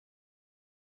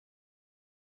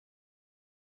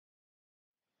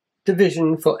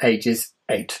Division for ages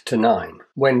 8 to 9.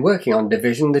 When working on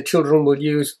division, the children will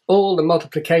use all the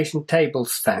multiplication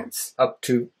tables facts up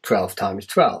to 12 times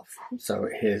 12. So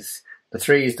here's the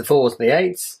 3s, the 4s, the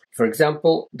 8s. For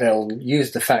example, they'll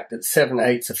use the fact that 7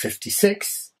 8s are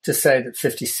 56 to say that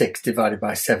 56 divided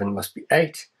by 7 must be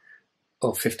 8,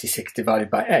 or 56 divided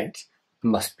by 8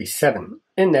 must be 7.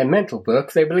 In their mental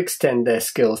work, they will extend their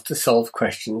skills to solve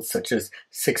questions such as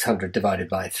 600 divided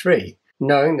by 3.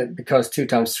 Knowing that because 2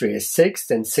 times 3 is 6,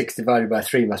 then 6 divided by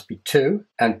 3 must be 2,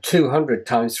 and 200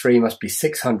 times 3 must be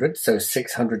 600, so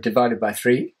 600 divided by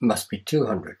 3 must be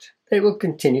 200. They will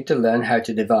continue to learn how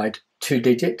to divide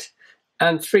 2-digit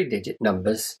and 3-digit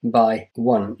numbers by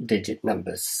 1-digit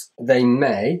numbers. They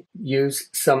may use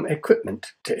some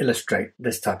equipment to illustrate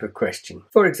this type of question.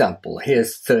 For example,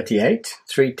 here's 38,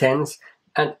 3 tens,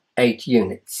 and 8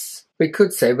 units. We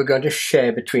could say we're going to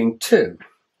share between 2.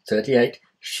 38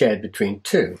 shared between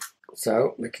 2.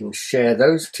 So we can share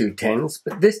those 2 tens,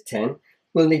 but this 10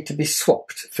 will need to be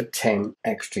swapped for 10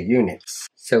 extra units.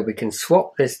 So we can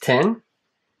swap this 10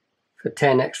 for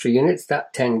 10 extra units.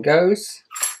 That 10 goes.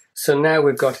 So now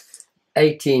we've got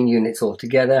 18 units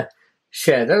altogether.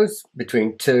 Share those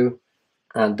between 2,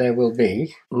 and there will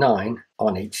be 9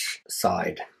 on each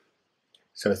side.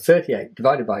 So 38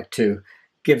 divided by 2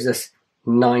 gives us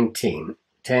 19.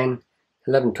 10,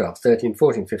 11, 12, 13,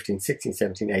 14, 15, 16,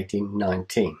 17, 18,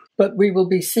 19. But we will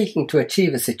be seeking to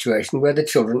achieve a situation where the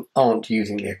children aren't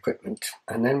using the equipment,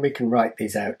 and then we can write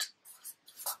these out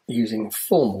using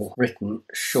formal written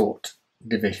short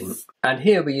division. And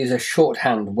here we use a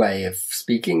shorthand way of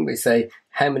speaking. We say,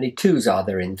 how many 2s are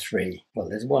there in 3? Well,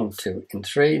 there's 1 2 in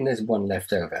 3 and there's 1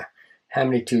 left over. How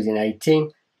many 2s in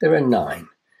 18? There are 9.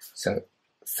 So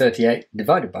 38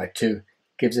 divided by 2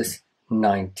 gives us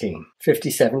 19.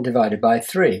 57 divided by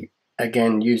 3.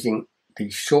 Again, using the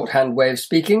shorthand way of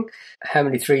speaking. How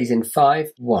many 3s in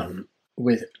 5? 1.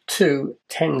 With 2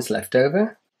 10s left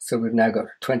over. So we've now got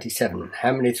 27.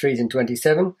 How many 3s in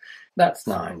 27? That's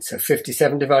 9. So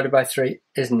 57 divided by 3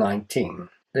 is 19.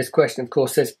 This question, of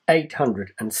course, says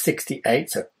 868.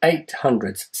 So 8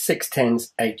 hundreds, 6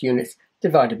 tens, 8 units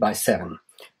divided by 7.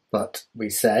 But we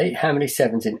say, how many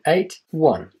 7s in 8?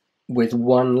 1. With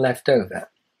 1 left over.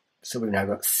 So we've now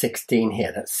got 16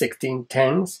 here. That's 16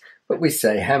 tens. But we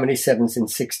say, how many 7s in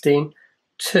 16?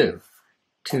 2.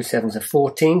 2 7s are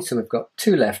 14, so we've got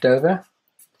 2 left over.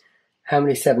 How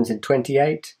many 7s in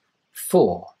 28?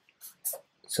 4.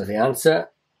 So the answer,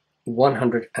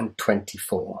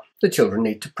 124. The children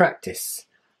need to practice.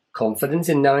 Confidence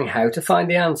in knowing how to find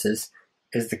the answers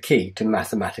is the key to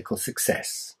mathematical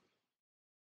success.